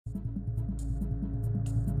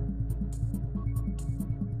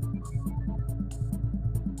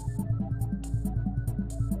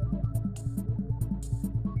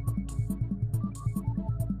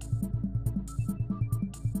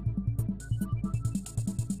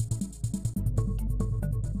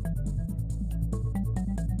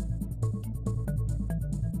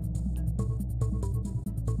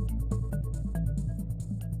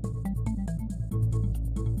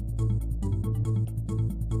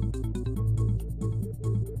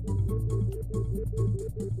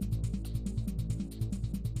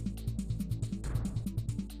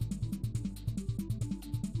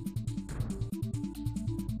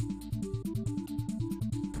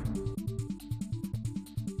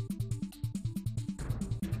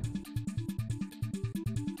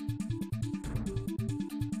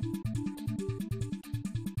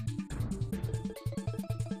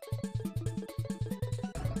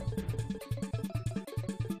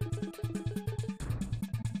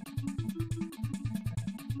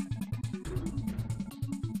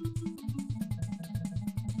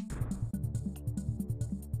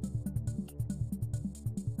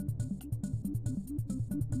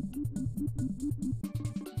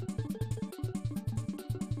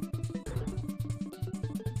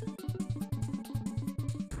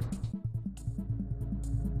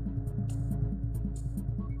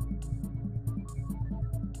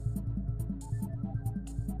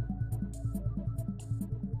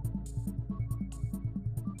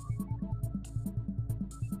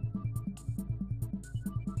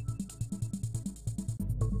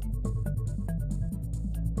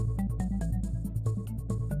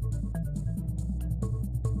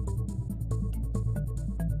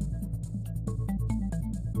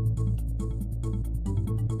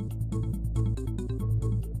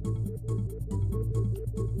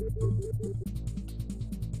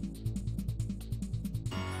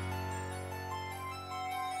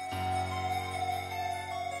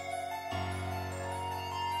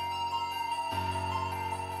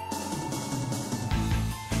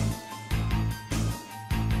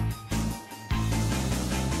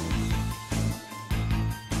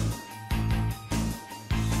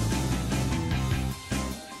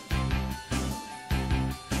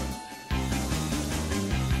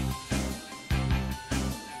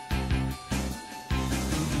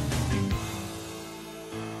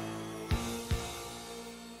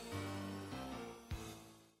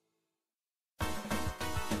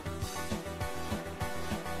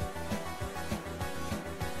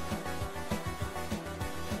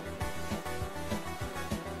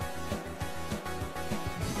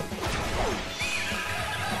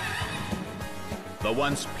The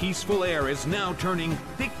once peaceful air is now turning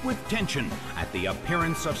thick with tension at the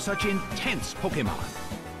appearance of such intense Pokémon.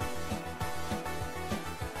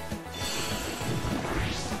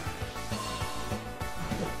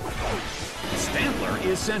 Stantler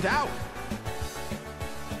is sent out.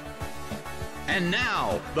 And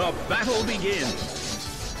now, the battle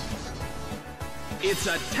begins. Its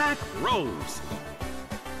attack rose.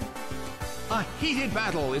 A heated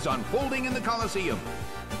battle is unfolding in the Colosseum.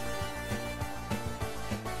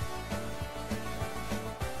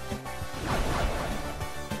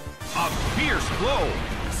 A fierce blow.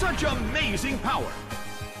 Such amazing power.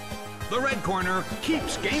 The red corner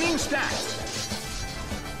keeps gaining stats.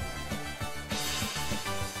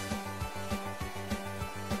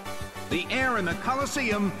 The air in the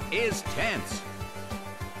Colosseum is tense.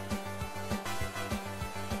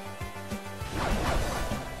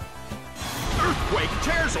 Earthquake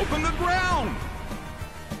tears open the ground.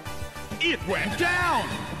 It went down.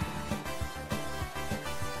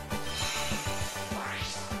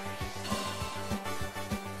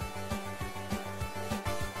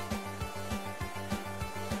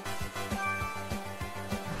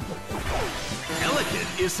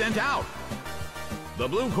 Elekid is sent out. The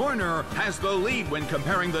blue corner has the lead when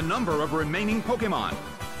comparing the number of remaining Pokémon,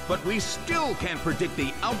 but we still can't predict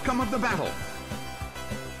the outcome of the battle.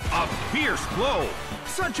 A fierce blow!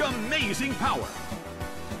 Such amazing power!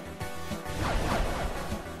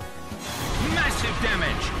 Massive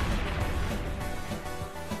damage!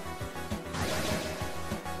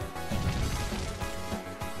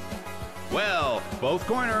 Well, both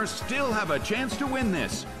corners still have a chance to win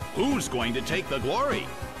this. Who's going to take the glory?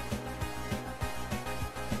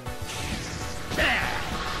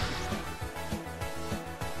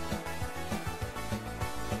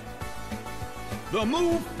 The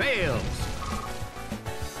move fails.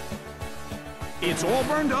 It's all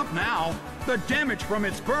burned up now. The damage from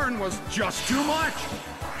its burn was just too much.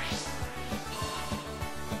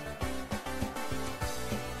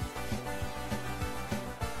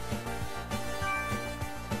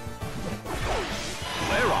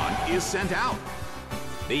 Lairon is sent out.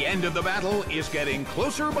 The end of the battle is getting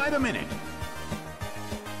closer by the minute.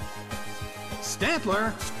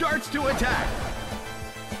 Stantler starts to attack.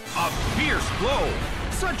 A fierce blow!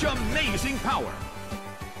 Such amazing power!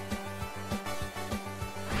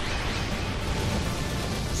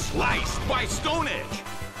 Sliced by Stone Edge!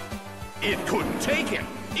 It couldn't take him!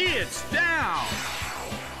 It's down!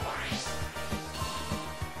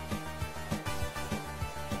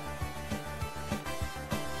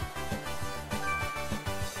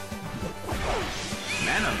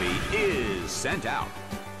 Manaphy is sent out.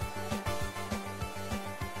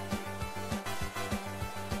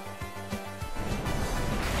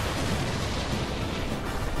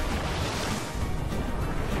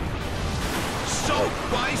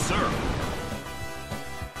 By Surf.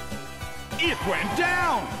 It went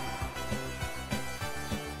down!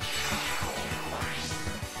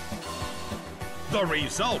 The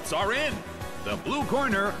results are in. The blue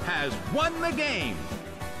corner has won the game.